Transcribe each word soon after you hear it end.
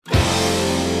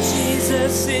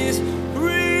Jesus is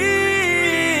real.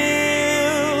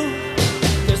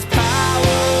 There's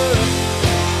power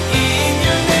in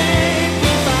your name. We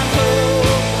find hope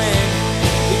when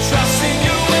we trust in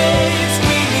your ways.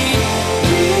 We need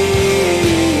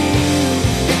real.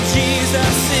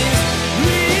 Jesus is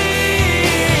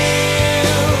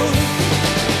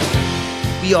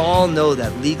real. We all know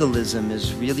that legalism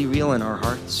is really real in our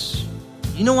hearts.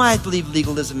 You know why I believe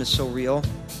legalism is so real?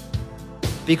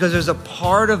 Because there's a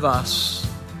part of us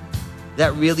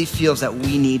that really feels that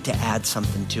we need to add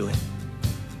something to it.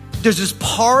 There's this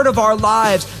part of our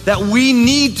lives that we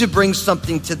need to bring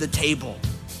something to the table.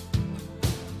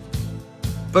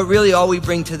 But really all we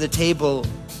bring to the table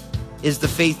is the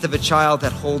faith of a child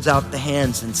that holds out the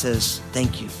hands and says,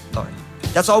 thank you, Lord.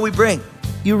 That's all we bring.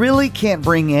 You really can't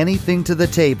bring anything to the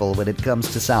table when it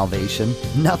comes to salvation.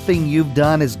 Nothing you've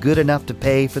done is good enough to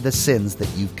pay for the sins that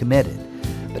you've committed.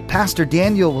 But Pastor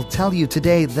Daniel will tell you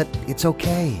today that it's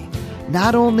okay.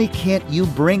 Not only can't you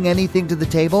bring anything to the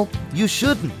table, you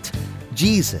shouldn't.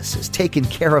 Jesus has taken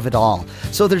care of it all,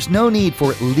 so there's no need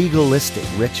for legalistic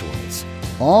rituals.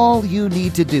 All you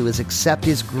need to do is accept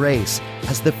His grace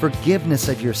as the forgiveness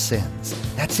of your sins.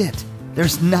 That's it.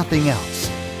 There's nothing else.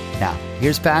 Now,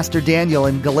 here's Pastor Daniel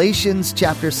in Galatians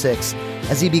chapter 6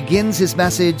 as he begins his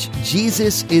message,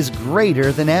 Jesus is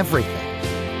greater than everything.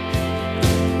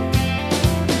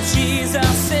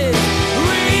 Jesus is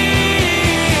real.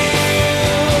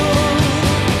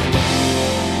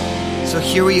 So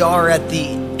here we are at the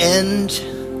end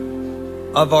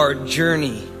of our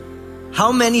journey.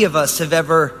 How many of us have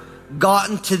ever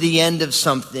gotten to the end of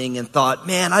something and thought,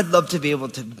 man, I'd love to be able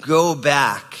to go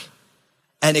back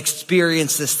and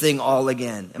experience this thing all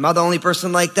again? Am I the only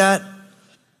person like that?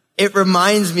 It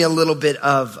reminds me a little bit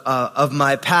of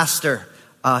my pastor.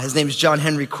 His name is John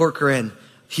Henry Corcoran.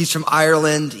 He's from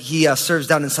Ireland. He serves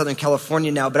down in Southern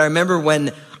California now. But I remember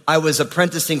when I was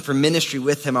apprenticing for ministry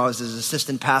with him, I was his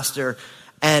assistant pastor.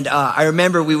 And I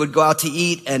remember we would go out to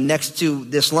eat, and next to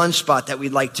this lunch spot that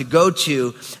we'd like to go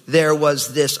to, there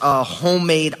was this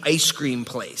homemade ice cream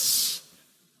place.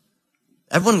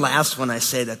 Everyone laughs when I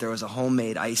say that there was a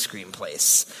homemade ice cream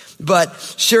place. But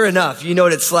sure enough, you know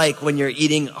what it's like when you're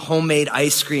eating homemade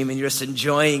ice cream and you're just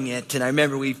enjoying it. And I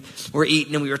remember we were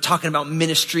eating and we were talking about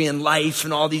ministry and life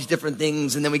and all these different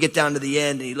things. And then we get down to the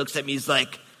end and he looks at me, he's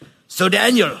like, so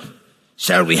Daniel,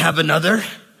 shall we have another?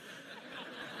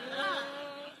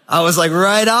 I was like,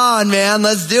 right on, man,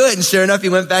 let's do it. And sure enough, he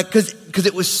went back because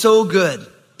it was so good.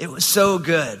 It was so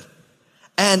good.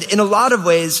 And in a lot of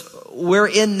ways, we're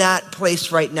in that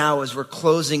place right now as we're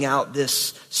closing out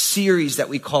this series that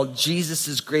we call Jesus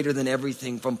is Greater Than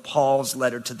Everything from Paul's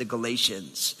letter to the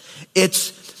Galatians.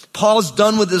 Paul's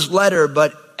done with his letter,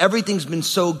 but everything's been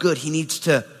so good, he needs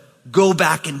to go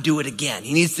back and do it again.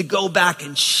 He needs to go back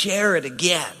and share it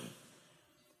again.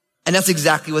 And that's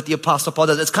exactly what the Apostle Paul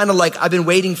does. It's kind of like, I've been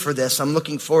waiting for this. I'm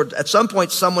looking forward. At some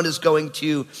point, someone is going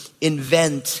to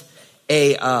invent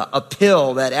a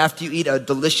pill that after you eat a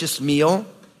delicious meal,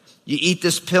 you eat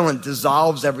this pill and it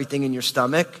dissolves everything in your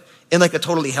stomach in like a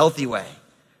totally healthy way.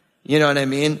 You know what I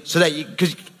mean? So that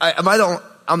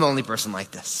I'm the only person like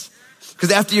this.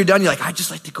 Because after you're done, you're like, I'd just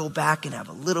like to go back and have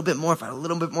a little bit more. If I had a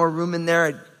little bit more room in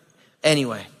there.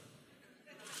 Anyway.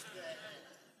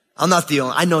 I'm not the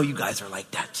only, I know you guys are like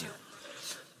that too.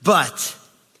 But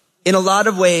in a lot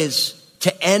of ways,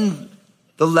 to end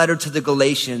the letter to the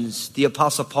Galatians, the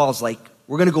Apostle Paul's like,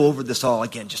 we're going to go over this all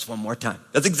again just one more time.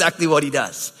 That's exactly what he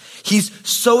does. He's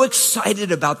so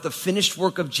excited about the finished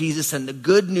work of Jesus and the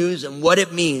good news and what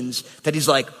it means that he's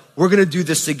like, we're going to do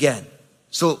this again.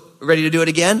 So ready to do it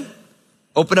again?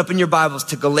 Open up in your Bibles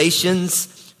to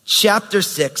Galatians chapter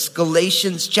 6.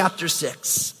 Galatians chapter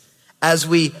 6. As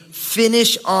we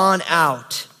finish on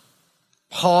out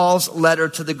Paul's letter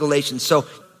to the Galatians. So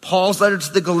Paul's letter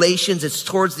to the Galatians, it's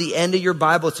towards the end of your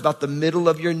Bible. It's about the middle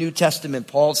of your New Testament.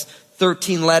 Paul's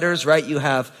 13 letters, right? You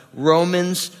have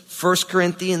Romans, 1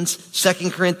 Corinthians, 2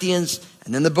 Corinthians,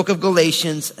 and then the book of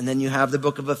Galatians, and then you have the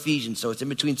book of Ephesians. So it's in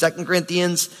between 2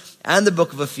 Corinthians and the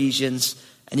book of Ephesians.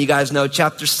 And you guys know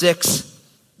chapter 6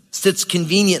 sits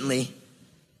conveniently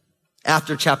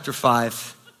after chapter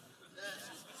 5.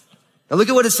 Now look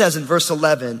at what it says in verse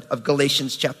 11 of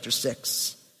Galatians chapter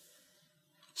 6.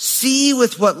 See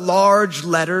with what large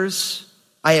letters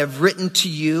I have written to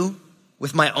you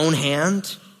with my own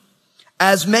hand.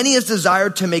 As many as desire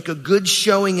to make a good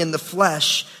showing in the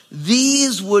flesh,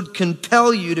 these would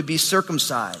compel you to be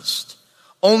circumcised,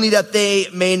 only that they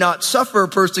may not suffer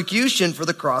persecution for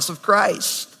the cross of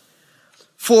Christ.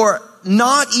 For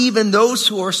not even those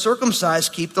who are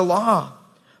circumcised keep the law,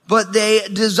 but they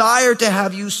desire to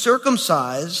have you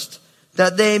circumcised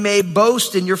that they may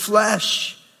boast in your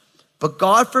flesh. But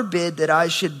God forbid that I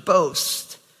should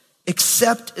boast,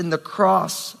 except in the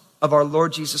cross of our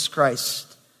Lord Jesus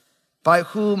Christ, by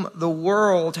whom the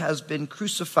world has been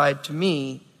crucified to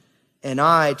me, and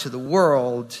I to the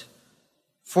world.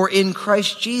 For in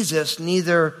Christ Jesus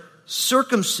neither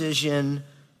circumcision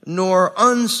nor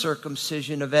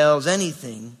uncircumcision avails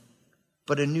anything,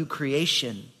 but a new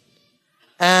creation.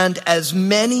 And as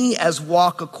many as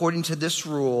walk according to this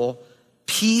rule,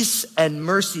 peace and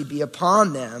mercy be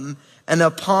upon them and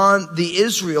upon the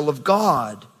Israel of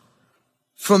God.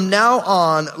 From now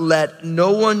on, let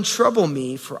no one trouble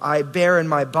me, for I bear in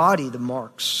my body the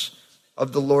marks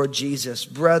of the Lord Jesus.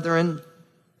 Brethren,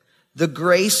 the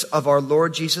grace of our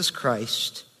Lord Jesus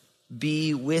Christ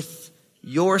be with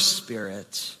your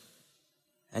spirit.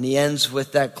 And he ends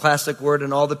with that classic word,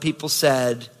 and all the people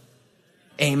said,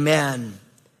 Amen.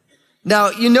 Now,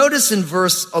 you notice in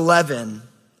verse 11,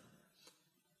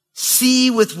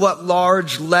 see with what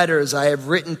large letters I have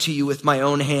written to you with my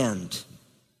own hand.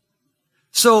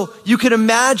 So you could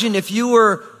imagine if you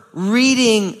were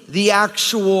reading the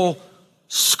actual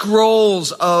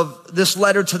scrolls of this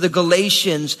letter to the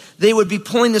Galatians, they would be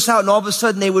pulling this out, and all of a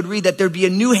sudden they would read that there'd be a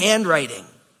new handwriting.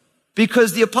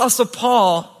 Because the Apostle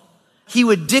Paul, he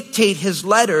would dictate his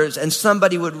letters and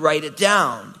somebody would write it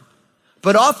down.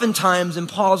 But oftentimes in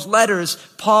Paul's letters,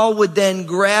 Paul would then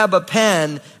grab a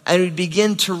pen and would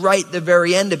begin to write the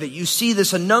very end of it. You see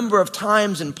this a number of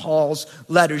times in Paul's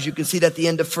letters. You can see that at the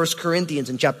end of 1 Corinthians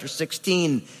in chapter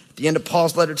 16, at the end of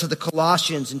Paul's letter to the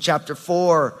Colossians in chapter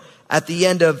 4, at the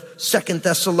end of 2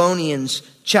 Thessalonians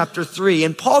chapter 3.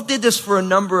 And Paul did this for a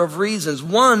number of reasons.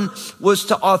 One was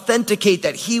to authenticate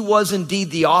that he was indeed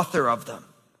the author of them.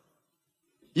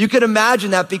 You could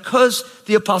imagine that because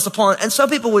the Apostle Paul, and some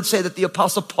people would say that the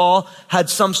Apostle Paul had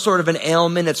some sort of an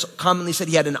ailment. It's commonly said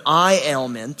he had an eye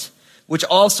ailment, which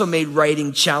also made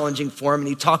writing challenging for him. And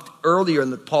he talked earlier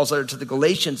in Paul's letter to the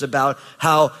Galatians about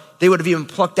how they would have even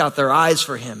plucked out their eyes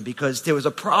for him because there was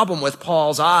a problem with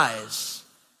Paul's eyes.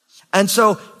 And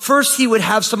so first he would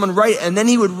have someone write, and then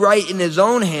he would write in his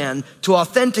own hand to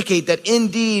authenticate that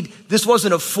indeed this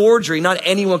wasn't a forgery. Not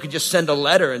anyone could just send a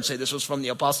letter and say this was from the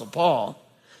Apostle Paul.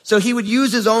 So he would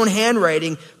use his own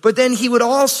handwriting, but then he would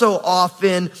also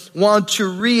often want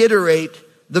to reiterate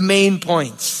the main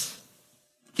points.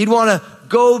 He'd want to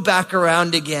go back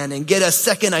around again and get a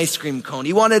second ice cream cone.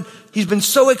 He's been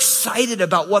so excited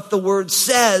about what the word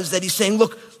says that he's saying,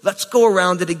 look, let's go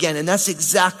around it again. And that's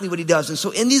exactly what he does. And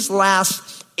so in these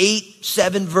last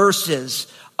 7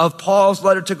 verses of Paul's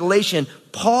letter to Galatians,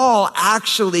 Paul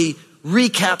actually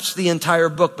recaps the entire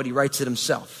book, but he writes it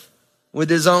himself with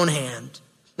his own hand.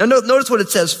 Now notice what it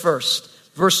says first,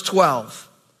 verse 12.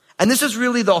 And this is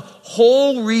really the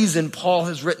whole reason Paul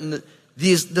has written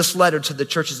this letter to the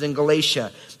churches in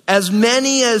Galatia. As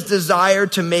many as desire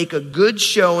to make a good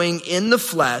showing in the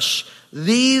flesh,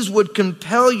 these would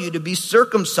compel you to be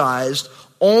circumcised,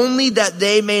 only that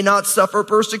they may not suffer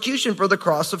persecution for the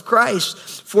cross of Christ.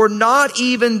 For not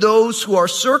even those who are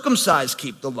circumcised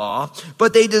keep the law,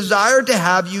 but they desire to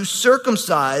have you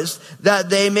circumcised, that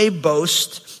they may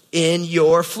boast in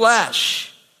your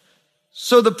flesh.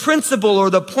 So the principle or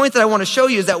the point that I want to show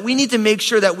you is that we need to make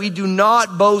sure that we do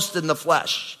not boast in the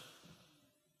flesh.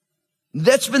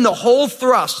 That's been the whole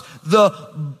thrust, the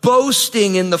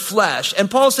boasting in the flesh.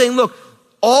 And Paul's saying, look,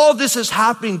 all this is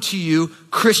happening to you,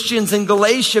 Christians in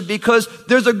Galatia, because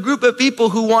there's a group of people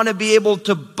who want to be able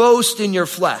to boast in your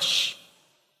flesh.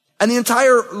 And the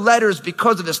entire letter is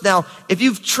because of this. Now, if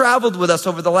you've traveled with us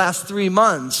over the last 3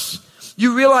 months,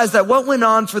 you realize that what went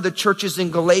on for the churches in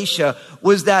Galatia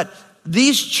was that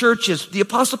these churches, the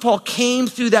Apostle Paul came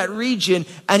through that region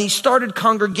and he started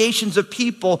congregations of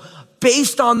people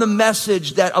based on the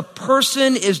message that a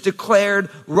person is declared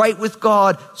right with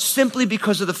God simply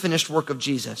because of the finished work of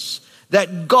Jesus.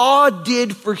 That God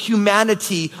did for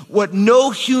humanity what no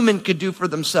human could do for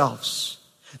themselves.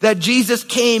 That Jesus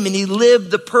came and he lived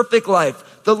the perfect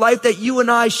life, the life that you and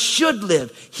I should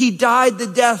live. He died the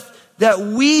death that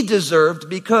we deserved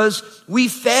because we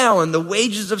fell and the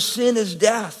wages of sin is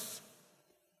death.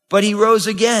 But he rose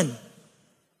again,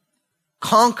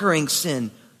 conquering sin,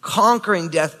 conquering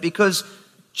death, because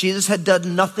Jesus had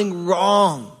done nothing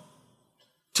wrong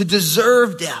to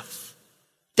deserve death.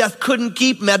 Death couldn't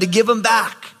keep him, had to give him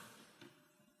back.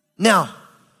 Now,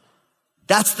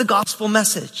 that's the gospel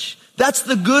message. That's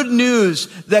the good news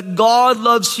that God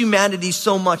loves humanity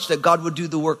so much that God would do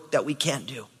the work that we can't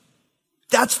do.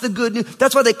 That's the good news.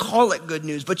 That's why they call it good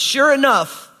news. But sure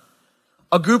enough,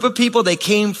 a group of people, they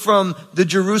came from the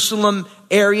Jerusalem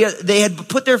area. They had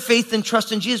put their faith and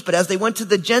trust in Jesus. But as they went to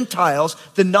the Gentiles,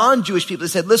 the non-Jewish people, they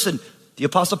said, listen, the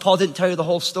Apostle Paul didn't tell you the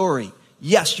whole story.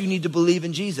 Yes, you need to believe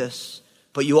in Jesus,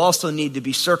 but you also need to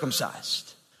be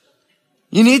circumcised.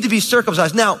 You need to be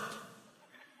circumcised. Now,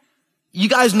 you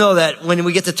guys know that when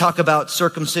we get to talk about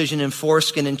circumcision and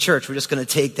foreskin in church, we're just going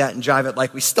to take that and drive it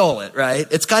like we stole it, right?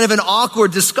 It's kind of an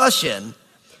awkward discussion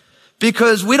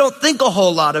because we don't think a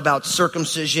whole lot about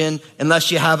circumcision unless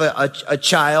you have a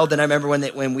child. And I remember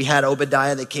when we had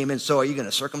Obadiah, they came in, so are you going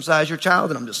to circumcise your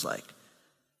child? And I'm just like,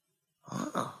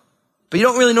 oh. But you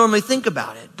don't really normally think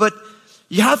about it. But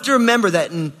you have to remember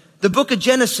that in the book of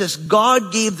Genesis,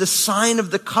 God gave the sign of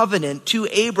the covenant to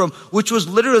Abram, which was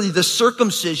literally the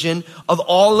circumcision of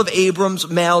all of Abram's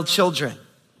male children.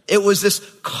 It was this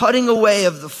cutting away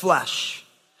of the flesh.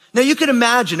 Now you can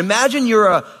imagine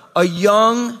you're a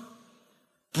young,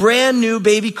 brand new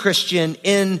baby Christian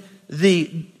in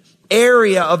the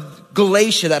area of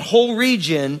Galatia, that whole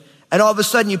region, and all of a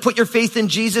sudden you put your faith in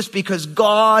Jesus because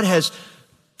God has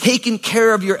taken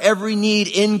care of your every need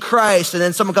in Christ, and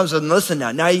then someone comes and listen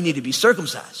now you need to be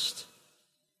circumcised.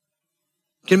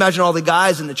 You can imagine all the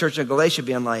guys in the church of Galatia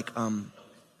being like,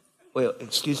 wait,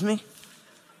 excuse me?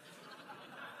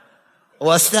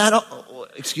 What's that?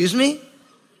 Excuse me?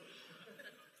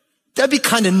 That'd be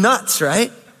kind of nuts,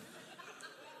 right?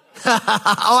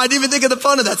 Oh, I didn't even think of the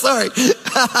fun of that, sorry.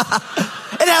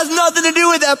 It has nothing to do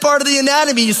with that part of the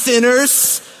anatomy, you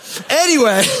sinners.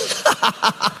 Anyway.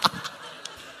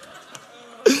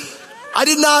 I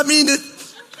did not mean to.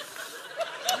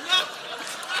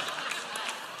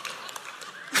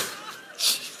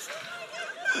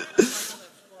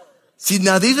 See,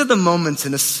 now these are the moments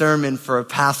in a sermon for a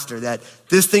pastor that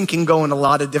this thing can go in a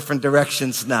lot of different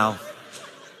directions now.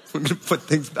 We're going to put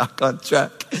things back on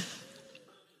track.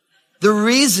 The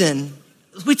reason,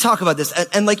 we talk about this,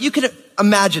 and like you can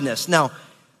imagine this. Now,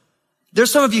 there's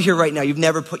some of you here right now, you've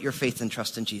never put your faith and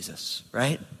trust in Jesus,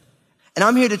 right? And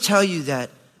I'm here to tell you that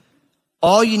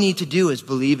all you need to do is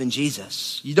believe in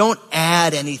Jesus. You don't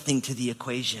add anything to the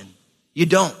equation. You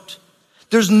don't.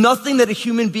 There's nothing that a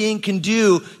human being can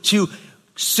do to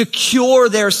secure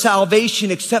their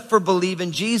salvation except for believe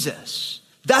in Jesus.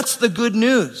 That's the good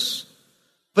news.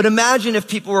 But imagine if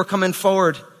people were coming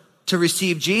forward to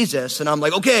receive Jesus and I'm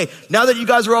like, okay, now that you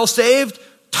guys are all saved,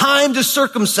 time to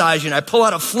circumcise you. And I pull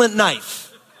out a flint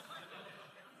knife.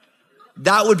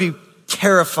 That would be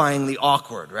terrifyingly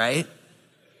awkward, right?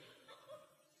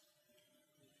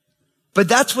 But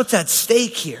that's what's at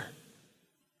stake here.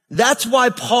 That's why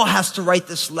Paul has to write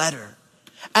this letter.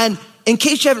 And in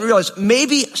case you haven't realized,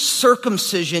 maybe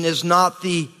circumcision is not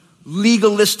the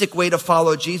legalistic way to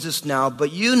follow Jesus now,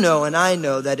 but you know and I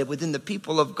know that within the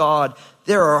people of God,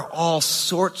 there are all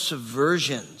sorts of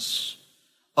versions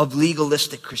of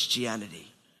legalistic Christianity.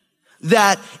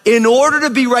 That in order to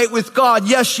be right with God,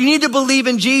 yes, you need to believe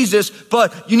in Jesus,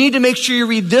 but you need to make sure you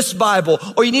read this Bible,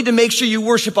 or you need to make sure you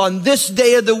worship on this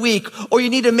day of the week, or you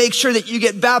need to make sure that you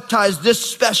get baptized this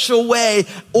special way,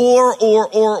 or.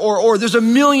 There's a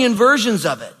million versions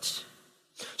of it.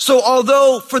 So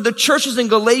although for the churches in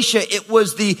Galatia, it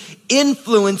was the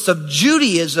influence of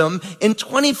Judaism, in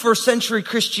 21st century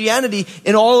Christianity,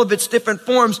 in all of its different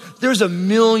forms, there's a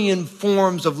million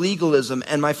forms of legalism.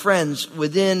 And my friends,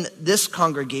 within this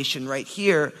congregation right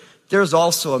here, there's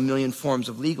also a million forms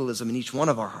of legalism in each one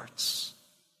of our hearts.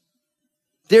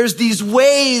 There's these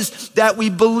ways that we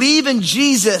believe in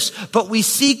Jesus, but we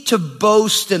seek to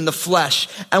boast in the flesh.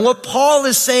 And what Paul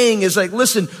is saying is like,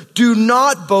 listen, do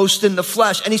not boast in the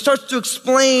flesh. And he starts to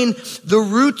explain the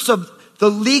roots of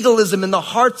the legalism in the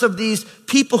hearts of these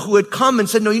people who had come and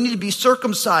said, no, you need to be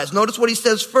circumcised. Notice what he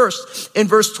says first in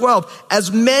verse 12.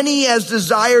 As many as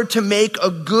desire to make a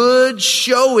good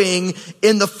showing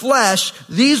in the flesh,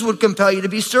 these would compel you to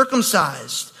be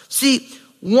circumcised. See,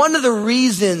 one of the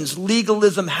reasons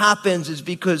legalism happens is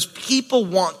because people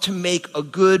want to make a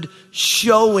good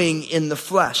showing in the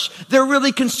flesh. They're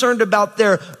really concerned about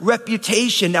their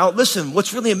reputation. Now listen,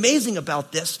 what's really amazing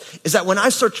about this is that when I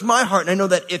search my heart, and I know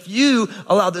that if you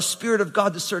allow the Spirit of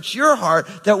God to search your heart,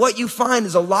 that what you find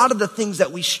is a lot of the things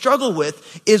that we struggle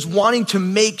with is wanting to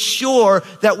make sure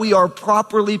that we are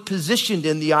properly positioned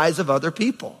in the eyes of other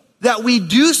people. That we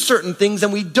do certain things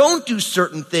and we don't do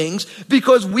certain things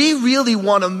because we really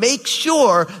want to make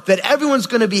sure that everyone's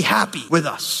going to be happy with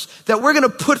us. That we're going to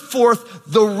put forth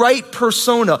the right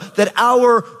persona, that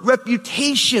our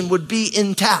reputation would be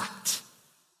intact.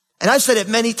 And I've said it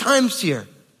many times here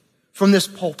from this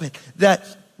pulpit, that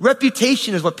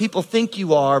reputation is what people think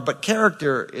you are, but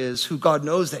character is who God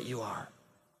knows that you are.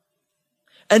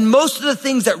 And most of the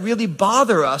things that really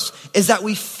bother us is that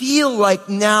we feel like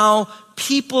now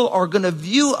people are going to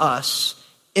view us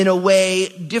in a way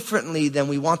differently than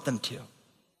we want them to.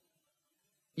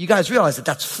 You guys realize that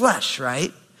that's flesh,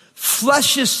 right?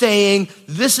 Flesh is saying,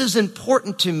 this is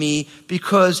important to me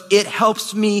because it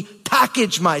helps me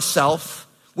package myself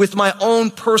with my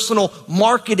own personal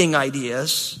marketing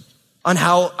ideas on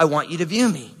how I want you to view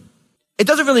me. It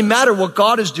doesn't really matter what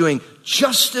God is doing,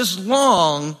 just as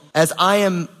long as I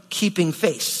am keeping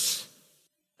face.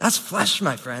 That's flesh,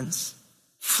 my friends.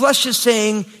 Flesh is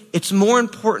saying it's more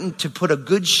important to put a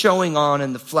good showing on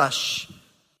in the flesh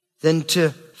than to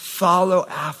follow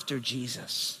after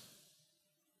Jesus.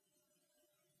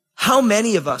 How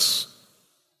many of us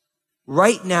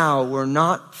right now we're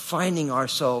not finding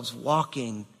ourselves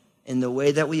walking in the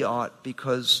way that we ought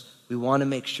because we want to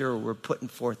make sure we're putting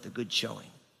forth a good showing?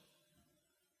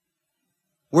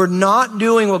 We're not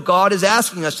doing what God is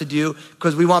asking us to do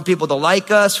because we want people to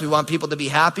like us. We want people to be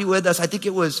happy with us. I think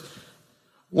it was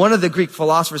one of the Greek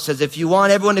philosophers says, if you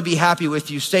want everyone to be happy with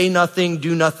you, say nothing,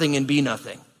 do nothing, and be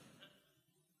nothing.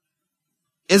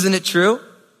 Isn't it true?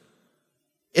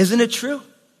 Isn't it true?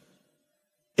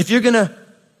 If you're going to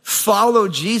follow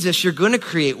Jesus, you're going to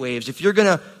create waves. If you're going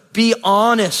to be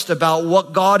honest about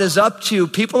what God is up to,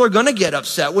 people are going to get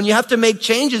upset. When you have to make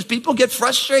changes, people get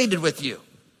frustrated with you.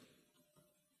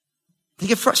 They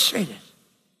get frustrated.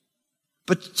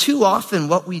 But too often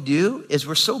what we do is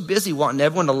we're so busy wanting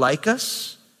everyone to like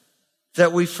us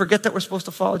that we forget that we're supposed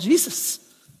to follow Jesus.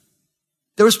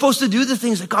 That we're supposed to do the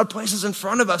things that God places in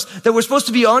front of us. That we're supposed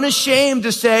to be unashamed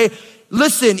to say,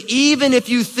 listen, even if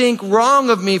you think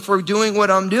wrong of me for doing what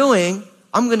I'm doing,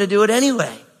 I'm going to do it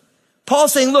anyway.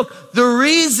 Paul's saying, look, the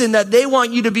reason that they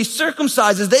want you to be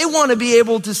circumcised is they want to be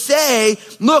able to say,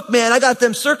 look, man, I got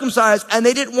them circumcised, and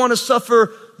they didn't want to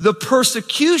suffer the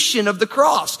persecution of the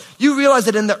cross. You realize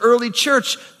that in the early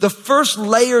church, the first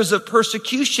layers of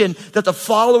persecution that the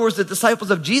followers, the disciples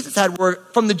of Jesus had were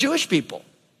from the Jewish people.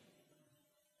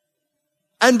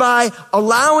 And by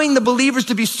allowing the believers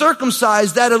to be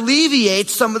circumcised, that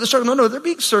alleviates some of the struggle. No, they're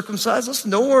being circumcised. Listen,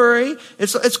 don't worry.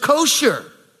 It's kosher.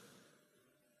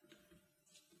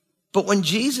 But when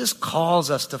Jesus calls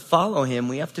us to follow him,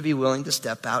 we have to be willing to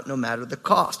step out no matter the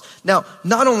cost. Now,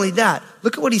 not only that,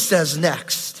 look at what he says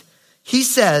next. He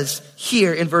says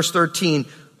here in verse 13,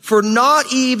 for not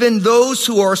even those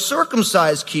who are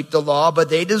circumcised keep the law, but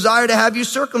they desire to have you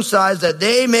circumcised that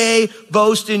they may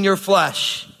boast in your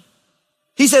flesh.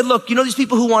 He said, look, you know these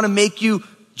people who want to make you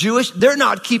Jewish? They're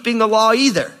not keeping the law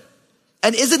either.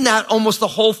 And isn't that almost the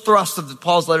whole thrust of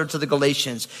Paul's letter to the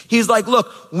Galatians? He's like,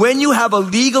 look, when you have a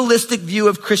legalistic view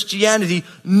of Christianity,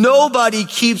 nobody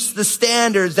keeps the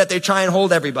standards that they try and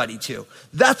hold everybody to.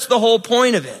 That's the whole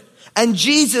point of it. And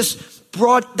Jesus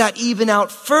brought that even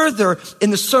out further in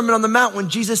the Sermon on the Mount when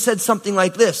Jesus said something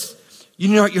like this. You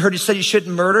know what you heard? He said you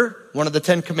shouldn't murder, one of the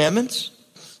 10 commandments.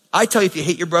 I tell you, if you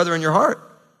hate your brother in your heart,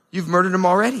 you've murdered him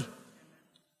already.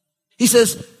 He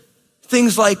says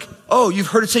things like, oh, you've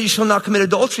heard it say you shall not commit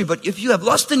adultery, but if you have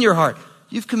lust in your heart,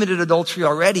 you've committed adultery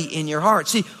already in your heart.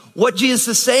 See, what Jesus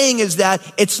is saying is that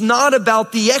it's not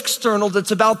about the externals,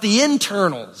 it's about the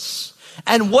internals.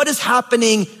 And what is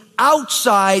happening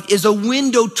outside is a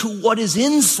window to what is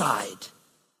inside.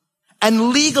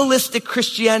 And legalistic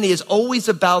Christianity is always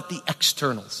about the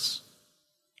externals.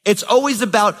 It's always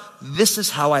about, this is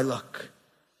how I look.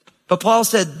 But Paul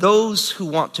said, those who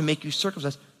want to make you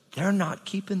circumcised, they're not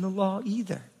keeping the law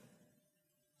either.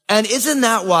 And isn't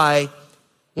that why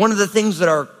one of the things that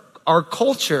our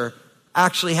culture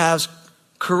actually has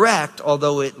correct,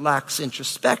 although it lacks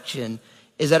introspection,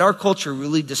 is that our culture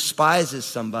really despises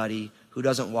somebody who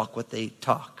doesn't walk what they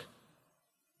talk.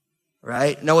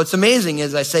 Right? Now what's amazing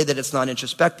is I say that it's not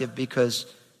introspective because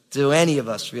do any of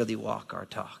us really walk our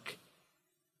talk?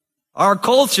 Our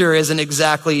culture isn't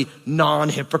exactly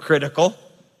non-hypocritical.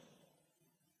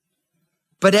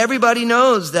 But everybody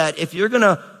knows that if you're going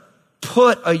to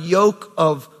put a yoke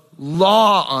of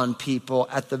law on people,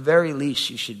 at the very least,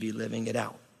 you should be living it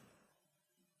out.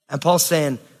 And Paul's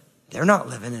saying, they're not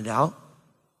living it out.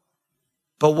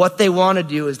 But what they want to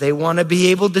do is they want to be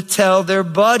able to tell their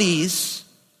buddies,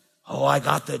 oh, I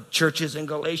got the churches in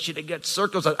Galatia to get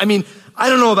circumcised. I mean, I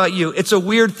don't know about you. It's a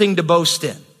weird thing to boast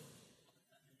in.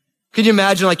 Could you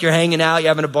imagine like you're hanging out,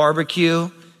 you're having a barbecue,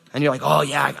 and you're like, oh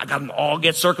yeah, I got them all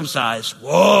get circumcised.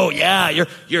 Whoa, yeah,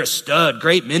 you're a stud.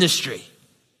 Great ministry.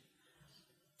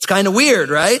 It's kind of weird,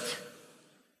 right?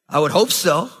 I would hope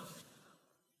so.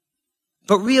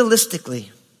 But realistically,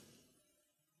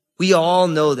 we all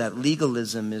know that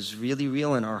legalism is really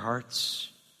real in our hearts.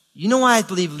 You know why I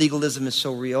believe legalism is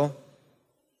so real?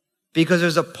 Because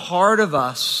there's a part of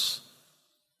us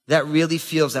that really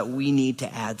feels that we need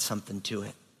to add something to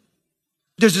it.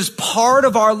 There's this part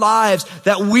of our lives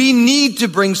that we need to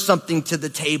bring something to the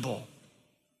table.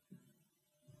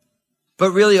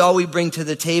 But really all we bring to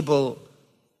the table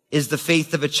is the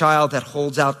faith of a child that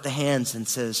holds out the hands and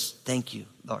says, thank you,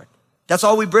 Lord. That's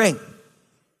all we bring.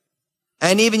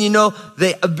 And even,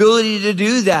 the ability to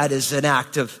do that is an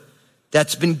act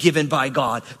that's been given by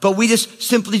God. But we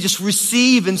simply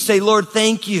receive and say, Lord,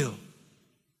 thank you.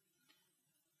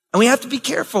 And we have to be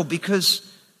careful because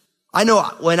I know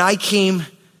when I came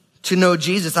to know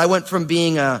Jesus, I went from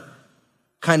being a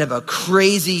kind of a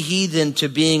crazy heathen to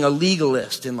being a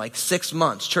legalist in like 6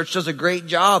 months. Church does a great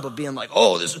job of being like,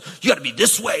 oh, you got to be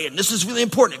this way, and this is really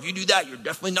important. If you do that, you're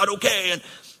definitely not okay. And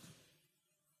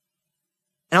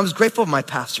I was grateful for my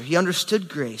pastor. He understood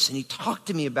grace, and he talked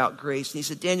to me about grace. And he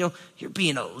said, Daniel, you're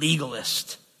being a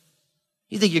legalist.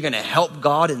 You think you're going to help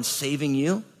God in saving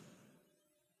you?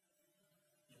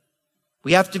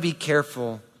 We have to be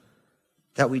careful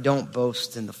that we don't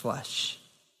boast in the flesh.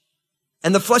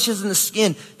 And the flesh isn't the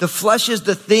skin. The flesh is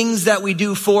the things that we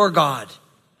do for God.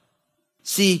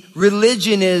 See,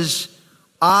 religion is,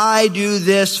 I do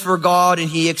this for God and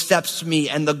he accepts me.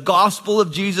 And the gospel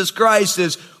of Jesus Christ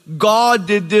is, God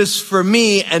did this for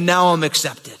me and now I'm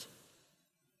accepted.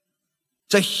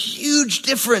 It's a huge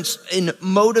difference in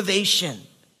motivation.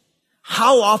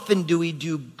 How often do we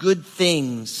do good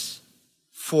things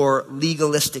for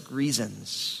legalistic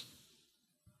reasons?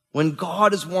 When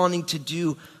God is wanting to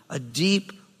do a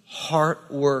deep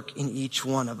heart work in each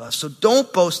one of us. So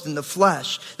don't boast in the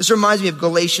flesh. This reminds me of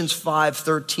Galatians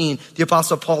 5:13. The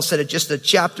Apostle Paul said it just a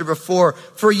chapter before.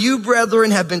 For you,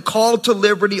 brethren, have been called to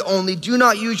liberty only. Do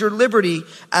not use your liberty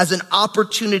as an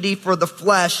opportunity for the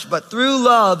flesh, but through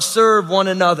love serve one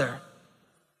another.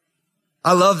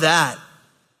 I love that.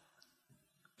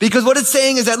 Because what it's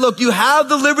saying is that, look, you have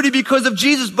the liberty because of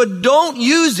Jesus, but don't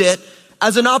use it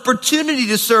as an opportunity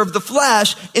to serve the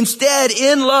flesh. Instead,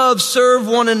 in love, serve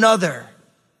one another.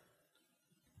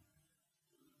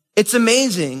 It's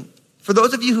amazing, for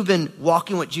those of you who've been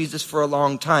walking with Jesus for a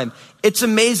long time, it's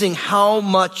amazing how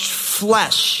much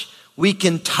flesh we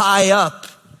can tie up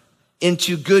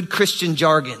into good Christian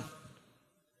jargon.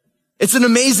 It's an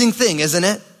amazing thing, isn't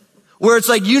it? Where it's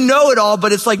like, you know it all,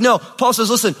 but it's like, no. Paul says,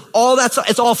 listen,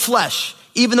 it's all flesh.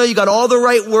 Even though you got all the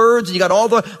right words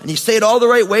and you say it all the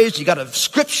right ways, you got a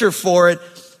scripture for it.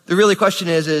 The really question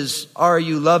is, are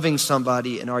you loving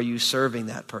somebody and are you serving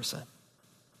that person?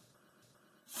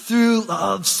 Through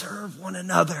love, serve one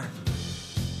another.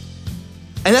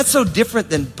 And that's so different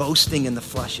than boasting in the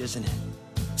flesh, isn't it?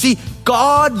 See,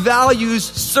 God values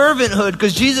servanthood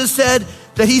because Jesus said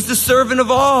that he's the servant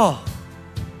of all.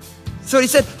 So he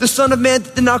said, the Son of Man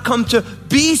did not come to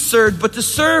be served, but to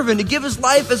serve and to give his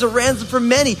life as a ransom for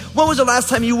many. When was the last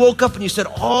time you woke up and you said,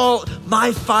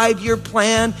 my 5-year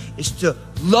plan is to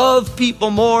love people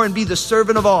more and be the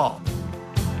servant of all?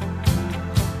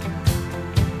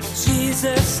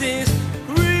 Jesus is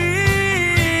real.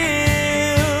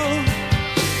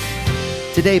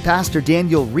 Today, Pastor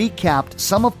Daniel recapped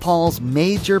some of Paul's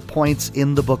major points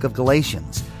in the book of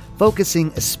Galatians,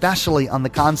 focusing especially on the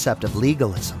concept of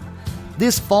legalism.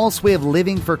 This false way of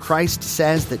living for Christ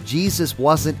says that Jesus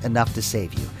wasn't enough to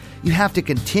save you. You have to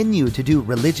continue to do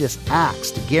religious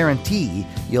acts to guarantee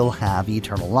you'll have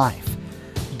eternal life.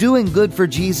 Doing good for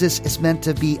Jesus is meant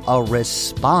to be a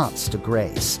response to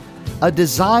grace, a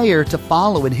desire to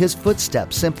follow in his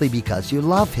footsteps simply because you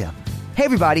love him. Hey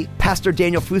everybody, Pastor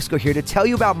Daniel Fusco here to tell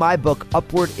you about my book,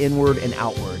 Upward, Inward, and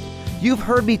Outward. You've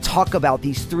heard me talk about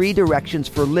these 3 directions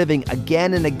for living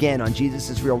again and again on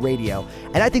Jesus is Real Radio,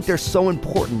 and I think they're so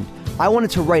important. I wanted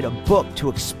to write a book to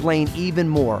explain even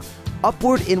more.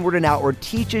 Upward, Inward, and Outward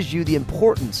teaches you the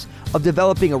importance of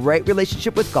developing a right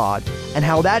relationship with God and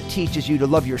how that teaches you to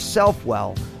love yourself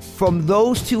well. From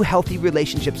those 2 healthy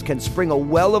relationships can spring a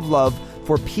well of love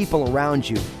for people around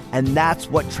you, and that's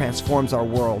what transforms our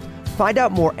world. Find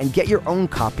out more and get your own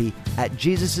copy at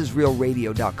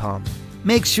JesusIsRealRadio.com.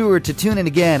 Make sure to tune in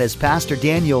again as Pastor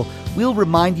Daniel will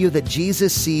remind you that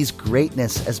Jesus sees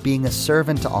greatness as being a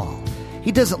servant to all.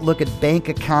 He doesn't look at bank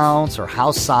accounts or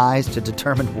house size to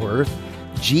determine worth.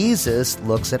 Jesus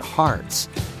looks at hearts.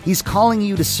 He's calling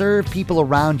you to serve people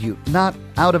around you, not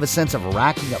out of a sense of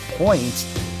racking up points,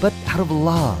 but out of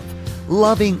love.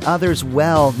 Loving others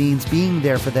well means being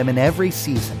there for them in every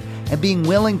season and being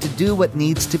willing to do what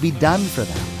needs to be done for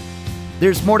them.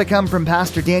 There's more to come from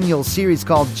Pastor Daniel's series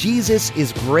called Jesus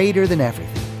is Greater Than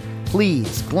Everything.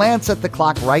 Please glance at the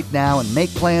clock right now and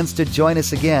make plans to join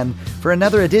us again for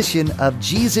another edition of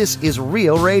Jesus is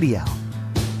Real Radio.